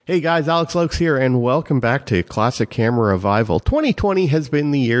Hey guys, Alex Lokes here, and welcome back to Classic Camera Revival. 2020 has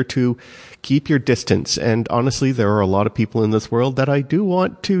been the year to keep your distance, and honestly, there are a lot of people in this world that I do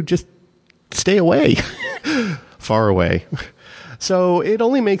want to just stay away, far away. So it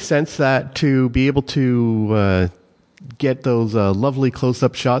only makes sense that to be able to get those lovely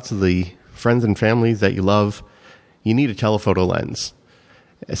close-up shots of the friends and families that you love, you need a telephoto lens.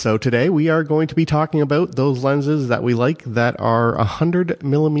 So today we are going to be talking about those lenses that we like that are 100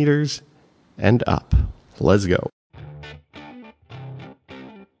 millimeters and up. Let's go.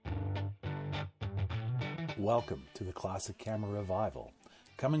 Welcome to the Classic Camera Revival,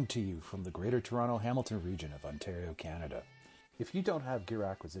 coming to you from the Greater Toronto Hamilton region of Ontario, Canada. If you don't have gear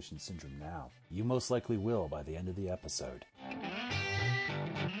acquisition syndrome now, you most likely will by the end of the episode.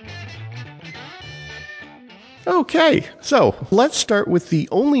 Okay, so let's start with the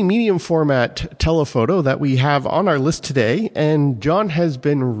only medium format telephoto that we have on our list today. And John has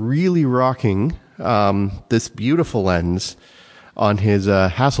been really rocking this beautiful lens on his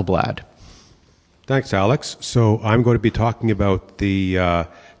Hasselblad. Thanks, Alex. So I'm going to be talking about the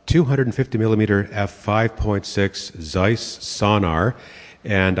 250mm f5.6 Zeiss Sonar.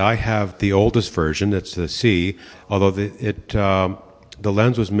 And I have the oldest version, it's the C, although the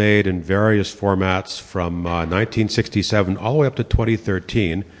lens was made in various formats from 1967 all the way up to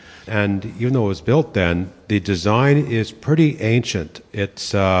 2013. And even though it was built then, the design is pretty ancient. It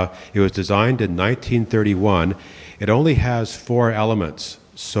was designed in 1931. It only has 4 elements.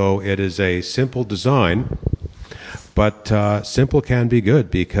 So it is a simple design, but simple can be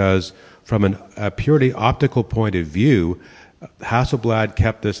good because from a purely optical point of view, Hasselblad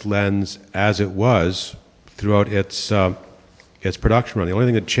kept this lens as it was throughout its production run. The only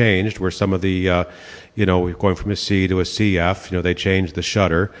thing that changed were some of the, going from a C to a CF. They changed the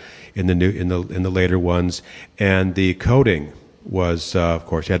shutter in the later ones, and the coating was, of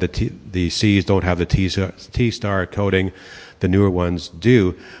course, you had the C's don't have the T-star coating. The newer ones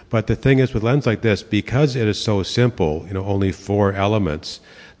do. But the thing is, with lens like this, because it is so simple, only 4 elements,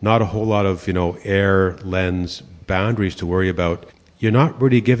 not a whole lot of air lens boundaries to worry about. You're not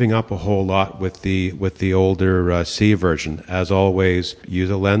really giving up a whole lot with the older C version. As always, use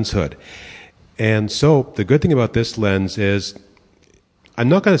a lens hood. And so the good thing about this lens is, I'm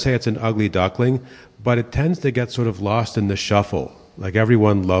not going to say it's an ugly duckling, but it tends to get sort of lost in the shuffle. Like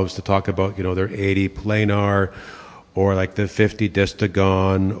everyone loves to talk about, their 80 planar, or like the 50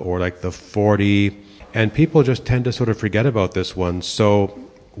 Distagon, or like the 40, and people just tend to sort of forget about this one. So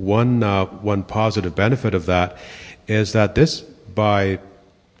one positive benefit of that is that this, by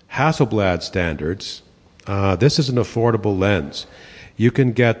Hasselblad standards, this is an affordable lens. You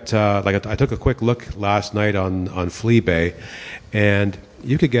can get, I took a quick look last night on Fleabay, and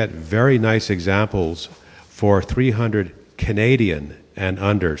you could get very nice examples for 300 Canadian and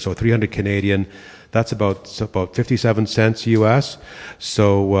under. So 300 Canadian, that's about 57 cents US.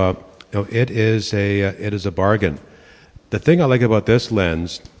 So it is a bargain. The thing I like about this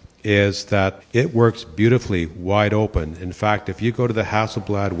lens is that it works beautifully wide open. In fact, if you go to the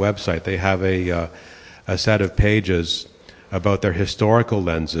Hasselblad website, they have a set of pages about their historical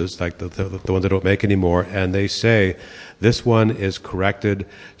lenses, like the ones they don't make anymore, and they say this one is corrected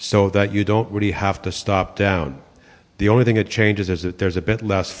so that you don't really have to stop down. The only thing it changes is that there's a bit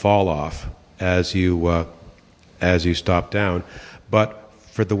less fall off as you stop down. But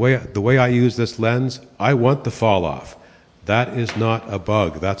for the way I use this lens, I want the fall off. That is not a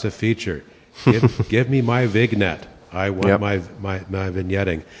bug. That's a feature. Give me my vignette. I want my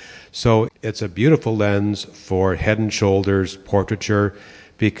vignetting. So it's a beautiful lens for head and shoulders portraiture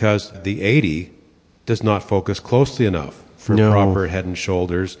because the 80 does not focus closely enough for proper head and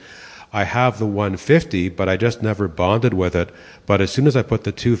shoulders. I have the 150, but I just never bonded with it. But as soon as I put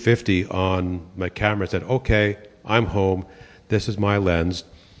the 250 on my camera, I said, okay, I'm home. This is my lens.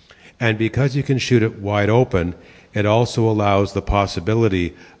 And because you can shoot it wide open, it also allows the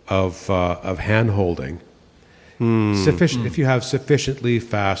possibility of hand holding. Sufficient if you have sufficiently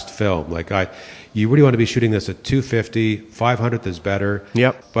fast film. You really want to be shooting this at 250, 500 is better.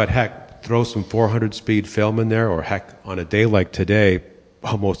 Yep. But heck, throw some 400 speed film in there, or heck, on a day like today,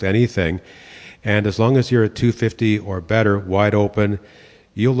 almost anything. And as long as you're at 250 or better, wide open,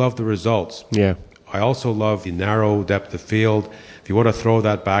 you'll love the results. Yeah. I also love the narrow depth of field. If you want to throw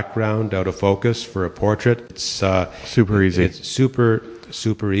that background out of focus for a portrait, it's super easy. It's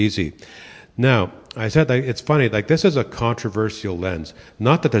super easy. Now, I said that it's funny, this is a controversial lens.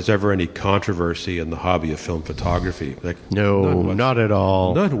 Not that there's ever any controversy in the hobby of film photography. No, not at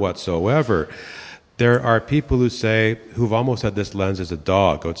all. None whatsoever. There are people who've almost said this lens is a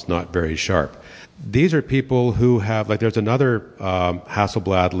dog. It's not very sharp. these are people who have, like, there's another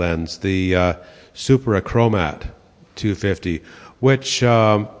Hasselblad lens, the Super Achromat 250, which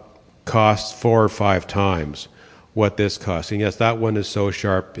costs 4 or 5 times what this costs. And yes, that one is so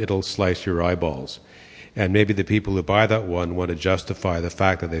sharp it'll slice your eyeballs. And maybe the people who buy that one want to justify the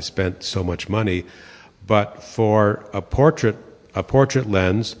fact that they spent so much money. But for a portrait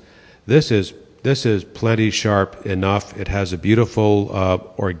lens, this is plenty sharp enough. It has a beautiful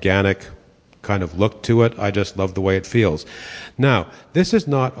organic kind of look to it. I just love the way it feels. Now, this is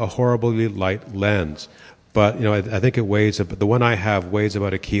not a horribly light lens, but I think it weighs. The one I have weighs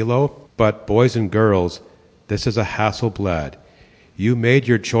about 1 kilo. But boys and girls, this is a Hasselblad. You made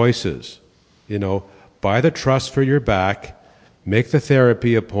your choices. Buy the truss for your back. Make the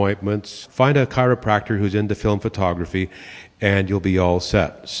therapy appointments. Find a chiropractor who's into film photography, and you'll be all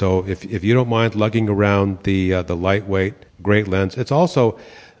set. So if you don't mind lugging around the lightweight, great lens. It's also,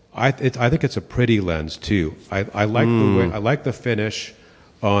 I think it's a pretty lens too. I like the way, I like the finish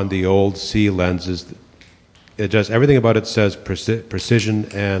on the old C lenses. It just, everything about it says precision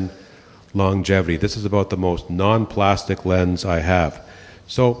and longevity. This is about the most non-plastic lens I have.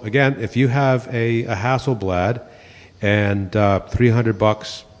 So again, if you have a Hasselblad and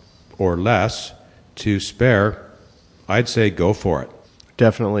 $300 or less to spare, I'd say go for it.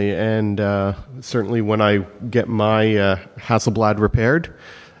 Definitely, and certainly when I get my Hasselblad repaired,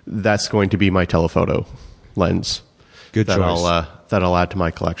 that's going to be my telephoto lens. Good choice. That'll add to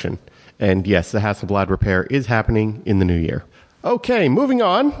my collection. And yes, the Hasselblad repair is happening in the new year. Okay, moving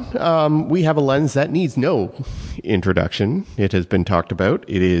on. We have a lens that needs no introduction. It has been talked about.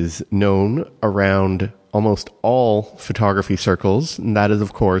 It is known around almost all photography circles, and that is,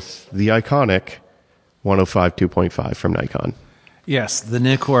 of course, the iconic 105 2.5 from Nikon. Yes, the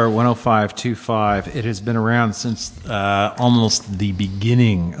Nikkor 105-25. It has been around since almost the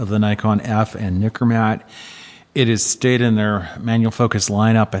beginning of the Nikon F and Nikkormat. It has stayed in their manual focus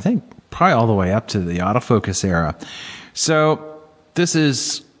lineup, I think, probably all the way up to the autofocus era. So this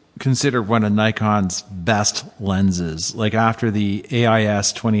is considered one of Nikon's best lenses. Like after the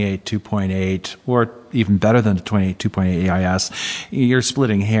AIS 28 2.8, or even better than the 28 2.8 AIS, you're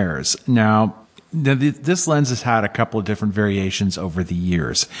splitting hairs. Now, this lens has had a couple of different variations over the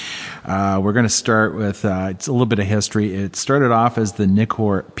years. We're going to start with it's a little bit of history. It started off as the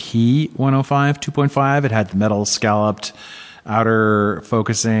Nikkor P 105 2.5. It had the metal scalloped outer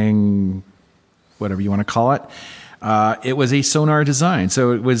focusing, whatever you want to call it. It was a sonar design,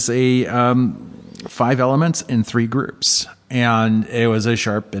 so it was a 5 elements in 3 groups, and it was a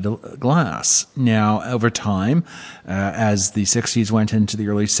sharp bit of glass. Now, over time, as the 60s went into the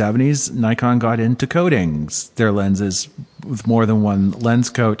early 70s, Nikon got into coatings their lenses with more than one lens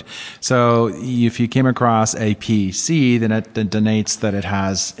coat. So if you came across a PC, then it denotes that it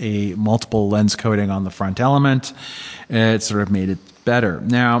has a multiple lens coating on the front element. It sort of made it better.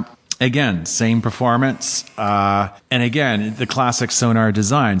 Now, again, same performance. And again, the classic sonar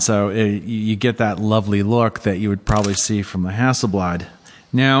design. So you get that lovely look that you would probably see from the Hasselblad.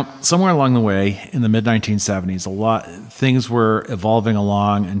 Now, somewhere along the way in the mid-1970s, things were evolving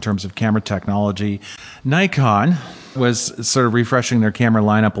along in terms of camera technology. Nikon was sort of refreshing their camera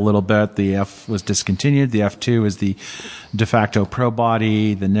lineup a little bit. The F was discontinued. The F2 is the de facto pro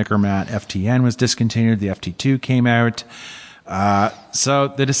body. The Nikkormat FTN was discontinued. The FT2 came out. So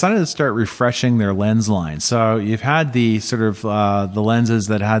they decided to start refreshing their lens line. So you've had the sort of the lenses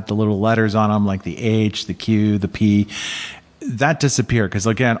that had the little letters on them, like the H, the Q, the P. That disappeared because,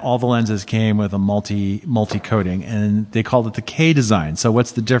 again, all the lenses came with a multi coating, and they called it the K design. So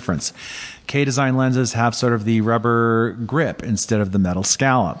what's the difference? K design lenses have sort of the rubber grip instead of the metal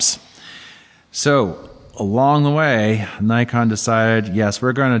scallops. So along the way, Nikon decided, yes,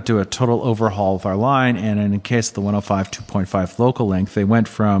 we're going to do a total overhaul of our line. And in the case of the 105 2.5 focal length, they went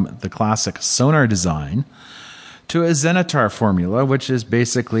from the classic sonar design to a Zenitar formula, which is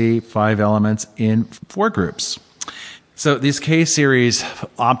basically 5 elements in 4 groups. So these K-series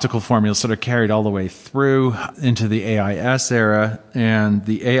optical formulas sort of carried all the way through into the AIS era, and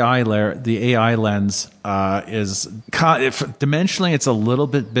the AI lens is dimensionally it's a little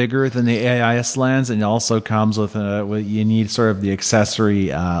bit bigger than the AIS lens, and it also comes with you need sort of the accessory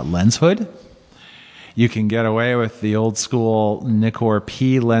lens hood. You can get away with the old school Nikkor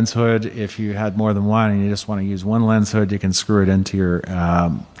P lens hood if you had more than one and you just want to use one lens hood. You can screw it into your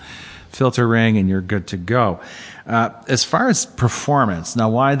filter ring and you're good to go. As far as performance, now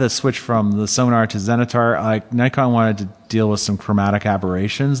why the switch from the sonar to Zenitar? Nikon wanted to deal with some chromatic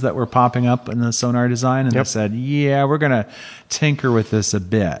aberrations that were popping up in the sonar design, and They said, yeah, we're going to tinker with this a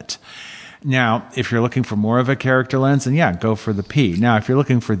bit. Now, if you're looking for more of a character lens, then yeah, go for the P. Now, if you're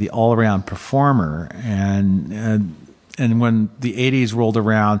looking for the all-around performer, and when the 80s rolled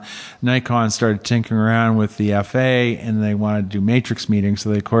around, Nikon started tinkering around with the FA, and they wanted to do matrix meetings.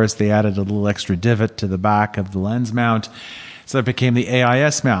 So, of course, they added a little extra divot to the back of the lens mount. So it became the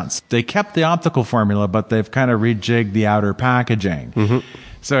AIS mounts. They kept the optical formula, but they've kind of rejigged the outer packaging. Mm-hmm.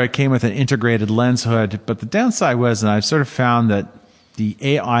 So it came with an integrated lens hood. But the downside was, and I've sort of found that the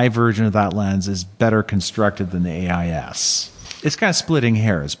AI version of that lens is better constructed than the AIS. It's kind of splitting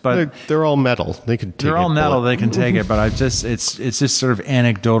hairs, but they're all metal. They can take it. They're all metal. They can take it, but it's just sort of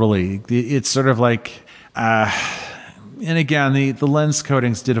anecdotally. It's sort of like, and again, the lens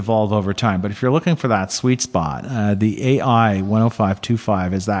coatings did evolve over time. But if you're looking for that sweet spot, the AI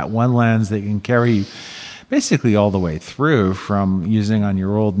 105-25 is that one lens that can carry you basically all the way through, from using on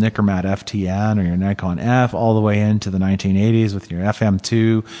your old Nikkormat FTN or your Nikon F all the way into the 1980s with your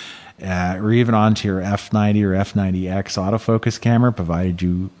FM2. Or even onto your F90 or F90X autofocus camera, provided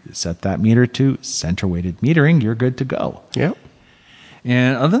you set that meter to center-weighted metering, you're good to go. Yep.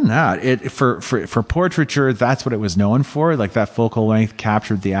 And other than that, for portraiture, that's what it was known for. Like that focal length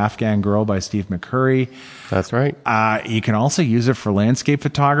captured the Afghan Girl by Steve McCurry. That's right. You can also use it for landscape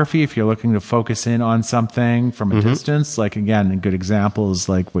photography if you're looking to focus in on something from a distance. Like, again, a good example is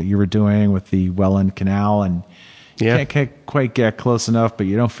like what you were doing with the Welland Canal, and can't quite get close enough, but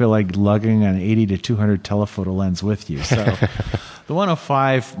you don't feel like lugging an 80 to 200 telephoto lens with you. So the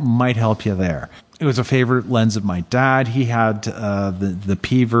 105 might help you there. It was a favorite lens of my dad. He had the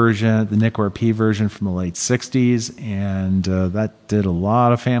P version, the Nikkor P version from the late 60s, and that did a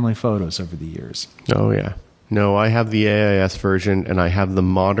lot of family photos over the years. Oh, yeah. No, I have the AIS version, and I have the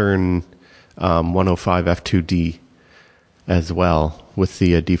modern 105 f2D as well with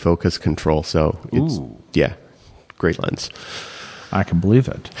the defocus control. So it's, great lens. I can believe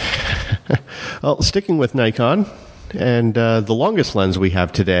it. Well, sticking with Nikon, and the longest lens we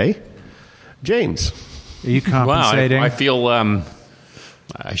have today, James. Are you compensating? Wow, I feel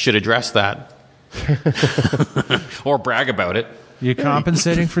I should address that. Or brag about it. Are you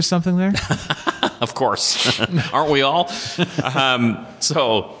compensating for something there? Of course. Aren't we all?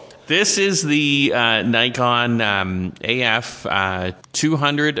 So this is the Nikon AF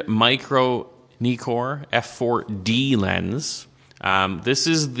 200 micro Nikkor f4D lens. This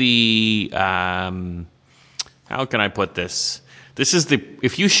is the, how can I put this? This is the,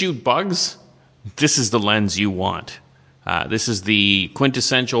 if you shoot bugs, this is the lens you want. This is the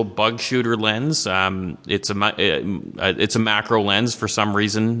quintessential bug shooter lens. It's a macro lens. For some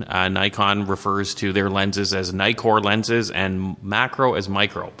reason, Nikon refers to their lenses as Nikkor lenses and macro as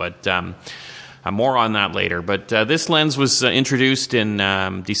micro. But more on that later. But this lens was introduced in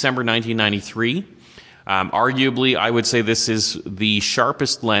December 1993. Arguably, I would say this is the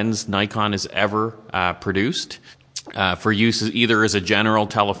sharpest lens Nikon has ever produced. For use either as a general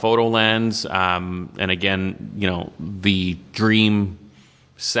telephoto lens, and again, the dream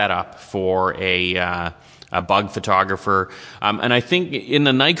setup for a bug photographer. And I think in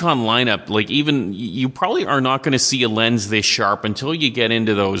the Nikon lineup, like even you probably are not going to see a lens this sharp until you get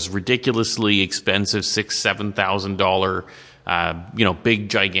into those ridiculously expensive $6,000-$7,000, big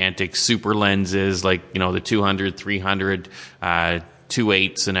gigantic super lenses like the 200, 300.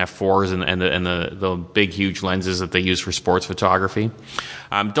 2.8s and f4s and the big huge lenses that they use for sports photography.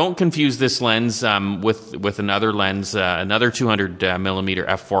 Don't confuse this lens with another lens, another 200 millimeter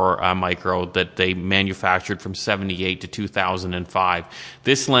f4 micro that they manufactured from 78 to 2005.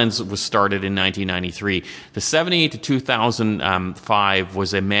 This lens was started in 1993. The 78 to 2005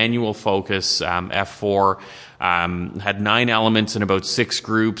 was a manual focus f4. Had 9 elements in about 6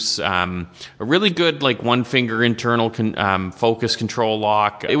 groups. A really good, one finger internal focus control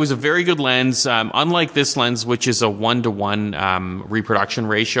lock. It was a very good lens. Unlike this lens, which is a 1-to-1 reproduction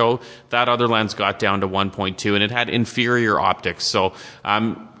ratio, that other lens got down to 1.2, and it had inferior optics. So,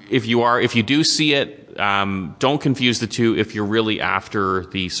 if you do see it, don't confuse the two if you're really after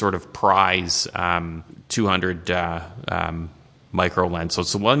the sort of prize 200 micro lens. So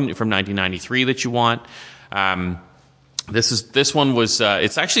it's the one from 1993 that you want. This one was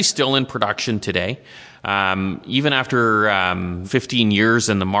it's actually still in production today, even after 15 years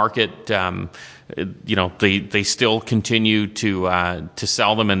in the market. They still continue to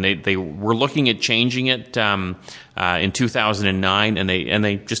sell them, and they were looking at changing it in 2009, and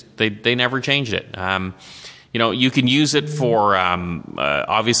they never changed it. You can use it for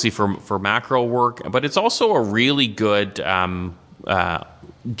obviously for macro work, but it's also a really good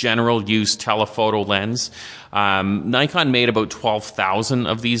general use telephoto lens. Nikon made about 12,000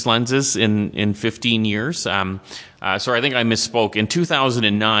 of these lenses in 15 years. Sorry, I think I misspoke. In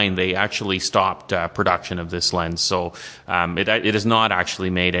 2009, they actually stopped production of this lens, so it is not actually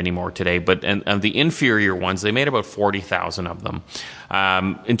made anymore today. But and the inferior ones, they made about 40,000 of them.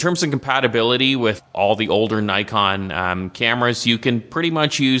 In terms of compatibility with all the older Nikon cameras, you can pretty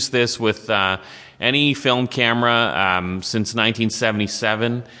much use this with any film camera since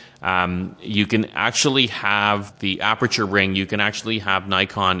 1977. You can actually have the aperture ring. You can actually have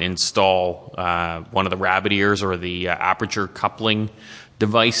Nikon install one of the rabbit ears or the aperture coupling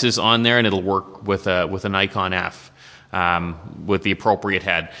devices on there, and it'll work with a Nikon F with the appropriate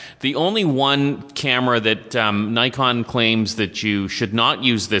head. The only one camera that Nikon claims that you should not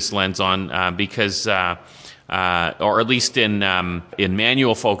use this lens on because or at least in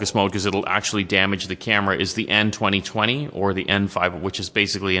manual focus mode, because it'll actually damage the camera, is the N2020 or the N5, which is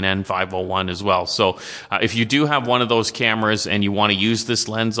basically an N501 as well. So if you do have one of those cameras and you want to use this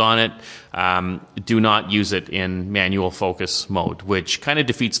lens on it, do not use it in manual focus mode, which kind of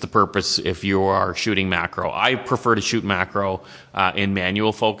defeats the purpose if you are shooting macro. I prefer to shoot macro in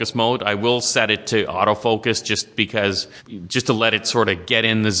manual focus mode. I will set it to autofocus just to let it sort of get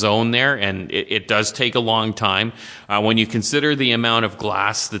in the zone there, and it does take a long time. When you consider the amount of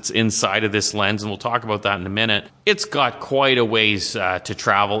glass that's inside of this lens, and we'll talk about that in a minute, it's got quite a ways to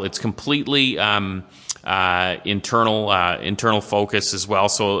travel. It's completely internal focus as well.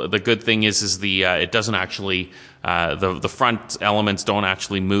 So the good thing is it doesn't actually the front elements don't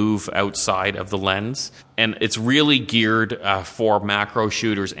actually move outside of the lens, and it's really geared for macro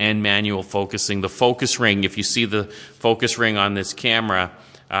shooters and manual focusing. The focus ring, if you see the focus ring on this camera,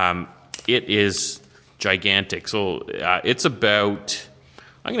 it is gigantic. So it's about,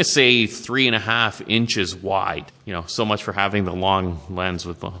 I'm going to say 3.5 inches wide. So much for having the long lens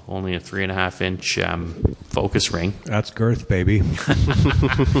with only a 3.5 inch focus ring. That's girth, baby.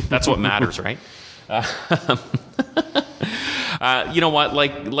 That's what matters, right? You know what?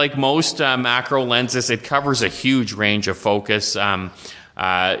 Like most macro lenses, it covers a huge range of focus.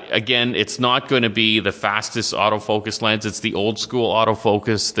 Again, it's not going to be the fastest autofocus lens. It's the old school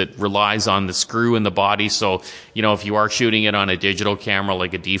autofocus that relies on the screw in the body. So, if you are shooting it on a digital camera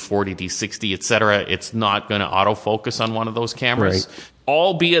like a D40, D60, etc., it's not going to autofocus on one of those cameras. Right.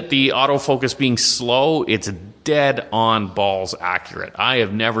 Albeit the autofocus being slow, it's dead on balls accurate. I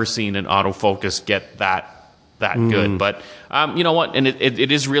have never seen an autofocus get that good. But you know what? And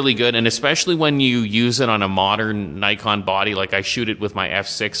it is really good. And especially when you use it on a modern Nikon body, like I shoot it with my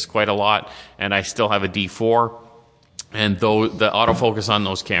F6 quite a lot, and I still have a D4. And though the autofocus on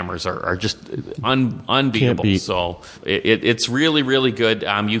those cameras are just unbeatable. So it's really, really good.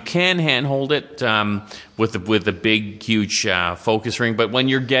 You can handhold it with the big, huge focus ring. But when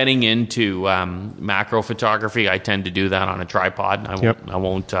you're getting into macro photography, I tend to do that on a tripod. I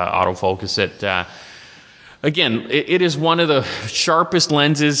won't autofocus it. Again, it is one of the sharpest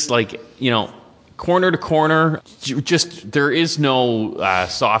lenses, corner to corner. There is no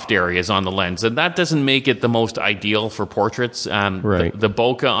soft areas on the lens, and that doesn't make it the most ideal for portraits. Right. The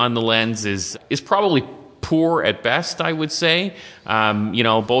bokeh on the lens is probably poor at best, I would say.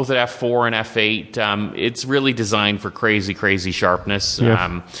 Both at f4 and f8, it's really designed for crazy sharpness.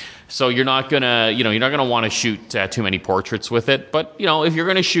 Yeah. So you're not gonna want to shoot too many portraits with it. But if you're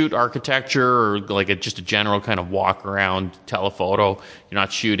gonna shoot architecture or just a general kind of walk around telephoto, you're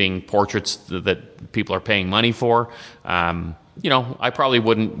not shooting portraits that people are paying money for. I probably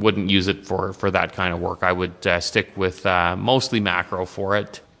wouldn't use it for that kind of work. I would stick with mostly macro for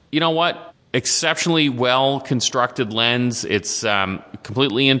it. You know what? Exceptionally well constructed lens. It's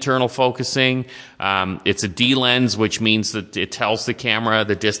completely internal focusing. It's a D lens, which means that it tells the camera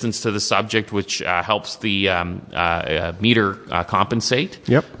the distance to the subject, which helps the meter compensate.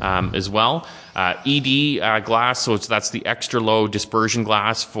 Yep. As well. ED glass, so that's the extra low dispersion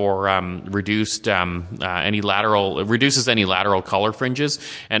glass for reduces any lateral color fringes.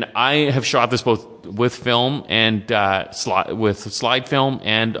 And I have shot this both with film and with slide film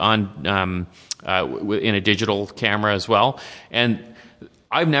and on in a digital camera as well. And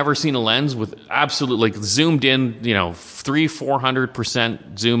I've never seen a lens with absolutely zoomed in,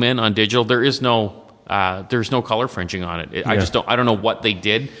 300-400% zoom in on digital. There's no color fringing on it. I don't know what they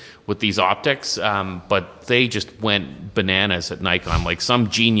did with these optics, but they just went bananas at Nikon. Like some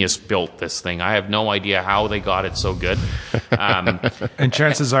genius built this thing. I have no idea how they got it so good. And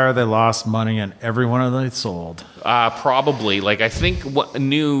chances are they lost money on every one of them they sold. Probably. I think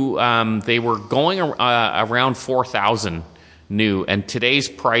they were going around 4,000 new, and today's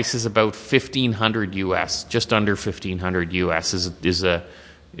price is about $1,500 US. Just under $1,500 US is a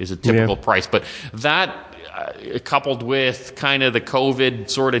is a typical price. But that coupled with kind of the COVID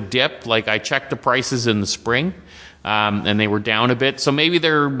sort of dip, like I checked the prices in the spring, and they were down a bit. So maybe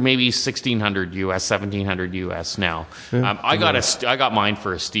they're $1,600 US, $1,700 US now. I got mine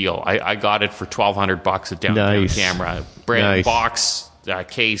for a steal. I got it for $1,200 at Downtown Camera. Brand box,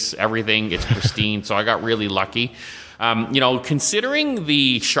 case, everything. It's pristine. So I got really lucky. Considering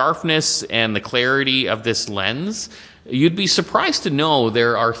the sharpness and the clarity of this lens, you'd be surprised to know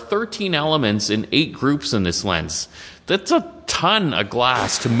there are 13 elements in 8 groups in this lens. That's a ton of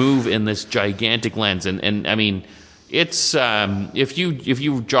glass to move in this gigantic lens. And I mean, it's if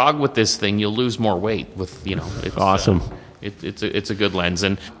you jog with this thing, you'll lose more weight. It's awesome. It's a good lens,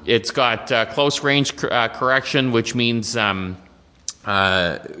 and it's got close range correction, which means you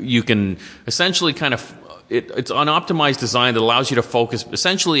can essentially kind of. It's an optimized design that allows you to focus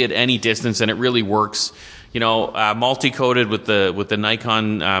essentially at any distance, and it really works. Multi-coated with the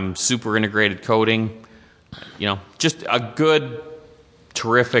Nikon super integrated coating. Just a good,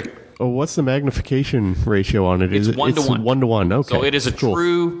 terrific. Oh, what's the magnification ratio on it? It's 1:1. 1:1. Okay. So it is a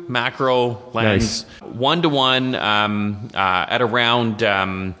true macro lens. 1:1 at around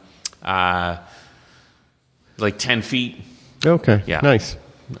like 10 feet. Okay. Yeah. Nice.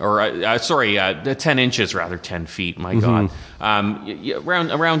 Or 10 inches rather, 10 feet. My God,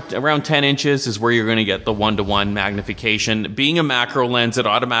 around 10 inches is where you're going to get the 1:1 magnification. Being a macro lens, it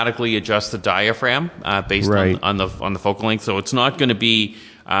automatically adjusts the diaphragm based on the focal length. So it's not going to be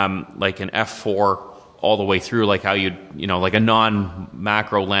like an f4 all the way through, like how like a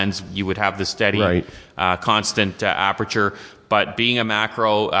non-macro lens, you would have the steady, constant aperture. But being a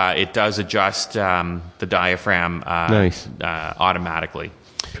macro, it does adjust the diaphragm automatically.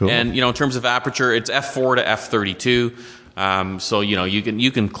 Cool. And in terms of aperture, it's f4 to f32. So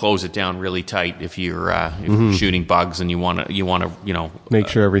you can close it down really tight if you're shooting bugs and you want to make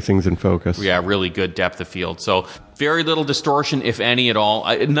sure everything's in focus. Yeah, really good depth of field. So very little distortion, if any at all.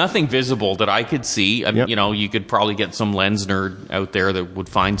 Nothing visible that I could see. You could probably get some lens nerd out there that would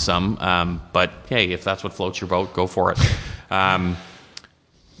find some. But hey, if that's what floats your boat, go for it.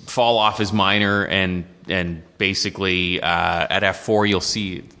 Fall off is minor, and basically at f4 you'll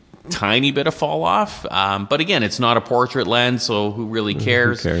see tiny bit of fall off, but again, it's not a portrait lens, so who really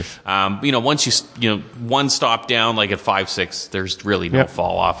cares? Who cares? Once one stop down, like at 5.6, there's really no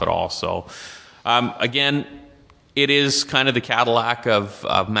fall off at all. So again, it is kind of the Cadillac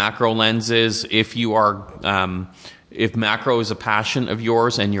of macro lenses. If you are if macro is a passion of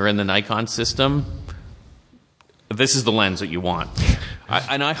yours and you're in the Nikon system, this is the lens that you want.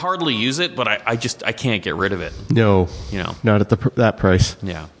 I hardly use it, but I can't get rid of it. No, not at that price.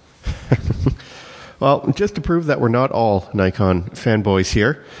 Yeah. Well, just to prove that we're not all Nikon fanboys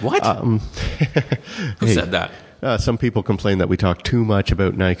here. What? Who said that? Some people complain that we talk too much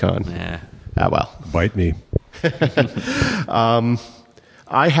about Nikon. Well. Bite me.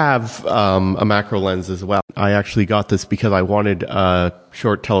 I have a macro lens as well. I actually got this because I wanted a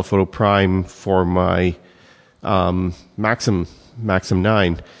short telephoto prime for my Maxim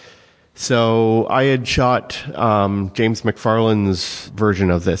 9. So I had shot James McFarlane's version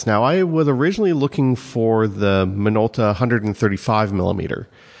of this. Now, I was originally looking for the Minolta 135 millimeter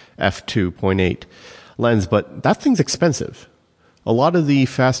f2.8 lens, but that thing's expensive. A lot of the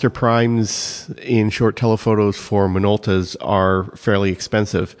faster primes in short telephotos for Minoltas are fairly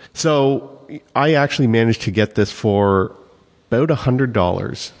expensive. So I actually managed to get this for about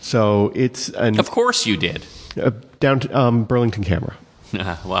 $100. So it's of course you did. Down to Burlington Camera.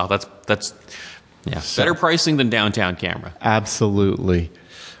 Wow, that's better pricing than Downtown Camera. Absolutely.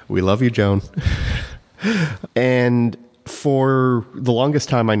 We love you, Joan. And for the longest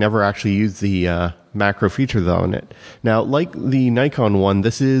time, I never actually used the macro feature on it. Now, like the Nikon one,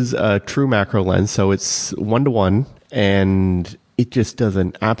 this is a true macro lens, so it's 1:1, and it just does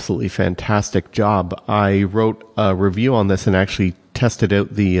an absolutely fantastic job. I wrote a review on this and actually tested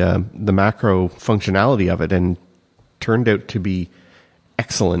out the macro functionality of it, and turned out to be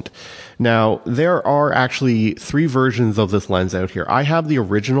excellent. Now, there are actually 3 versions of this lens out here. I have the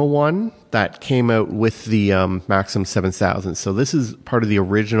original one that came out with the Maxim 7000. So this is part of the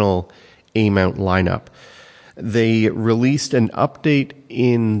original A-mount lineup. They released an update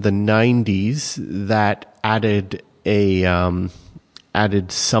in the 90s that added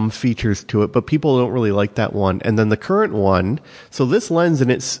some features to it, but people don't really like that one. And then the current one, so this lens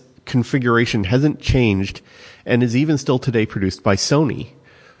in its configuration hasn't changed and is even still today produced by Sony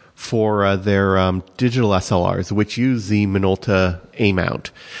for their digital SLRs, which use the Minolta A-mount.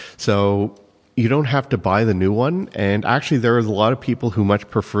 So you don't have to buy the new one. And actually, there is a lot of people who much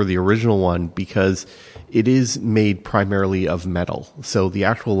prefer the original one because it is made primarily of metal. So the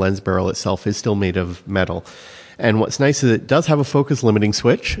actual lens barrel itself is still made of metal. And what's nice is it does have a focus limiting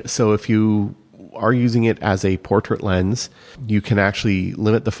switch. So if you are using it as a portrait lens, you can actually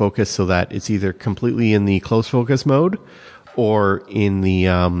limit the focus so that it's either completely in the close focus mode or in the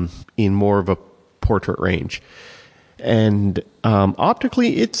in more of a portrait range. And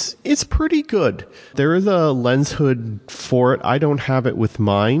optically, it's pretty good. There is a lens hood for it. I don't have it with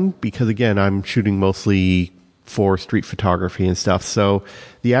mine because, again, I'm shooting mostly for street photography and stuff. So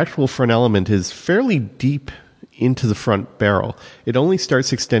the actual front element is fairly deep into the front barrel. It only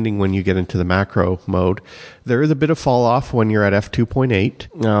starts extending when you get into the macro mode. There is a bit of fall off when you're at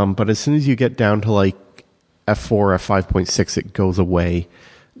f2.8, but as soon as you get down to like f4, f5.6, it goes away.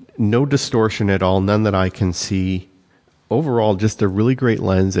 No distortion at all, none that I can see. Overall, just a really great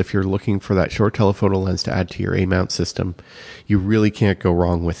lens. If you're looking for that short telephoto lens to add to your A-mount system, you really can't go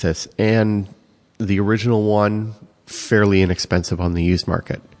wrong with this. And the original one, fairly inexpensive on the used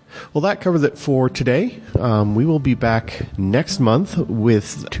market. Well, that covers it for today. We will be back next month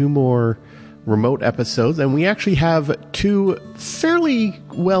with 2 more remote episodes, and we actually have 2 fairly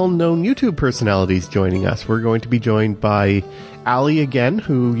well-known YouTube personalities joining us. We're going to be joined by Ali again,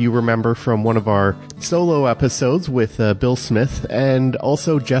 who you remember from one of our solo episodes with Bill Smith, and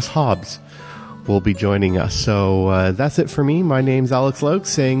also Jess Hobbs will be joining us. So that's it for me. My name's Alex Logue,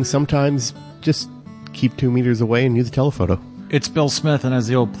 saying sometimes just keep 2 meters away and use a telephoto. It's Bill Smith, and as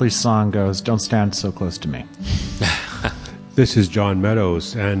the old police song goes, don't stand so close to me. This is John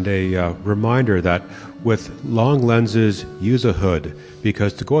Meadows, and a reminder that with long lenses, use a hood,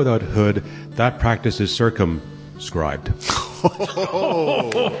 because to go without hood, that practice is circumscribed.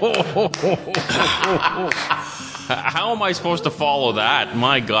 How am I supposed to follow that?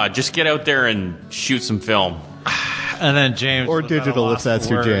 My God, just get out there and shoot some film. And then James... Or digital if that's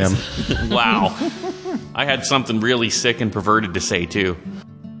your jam. Wow. I had something really sick and perverted to say, too.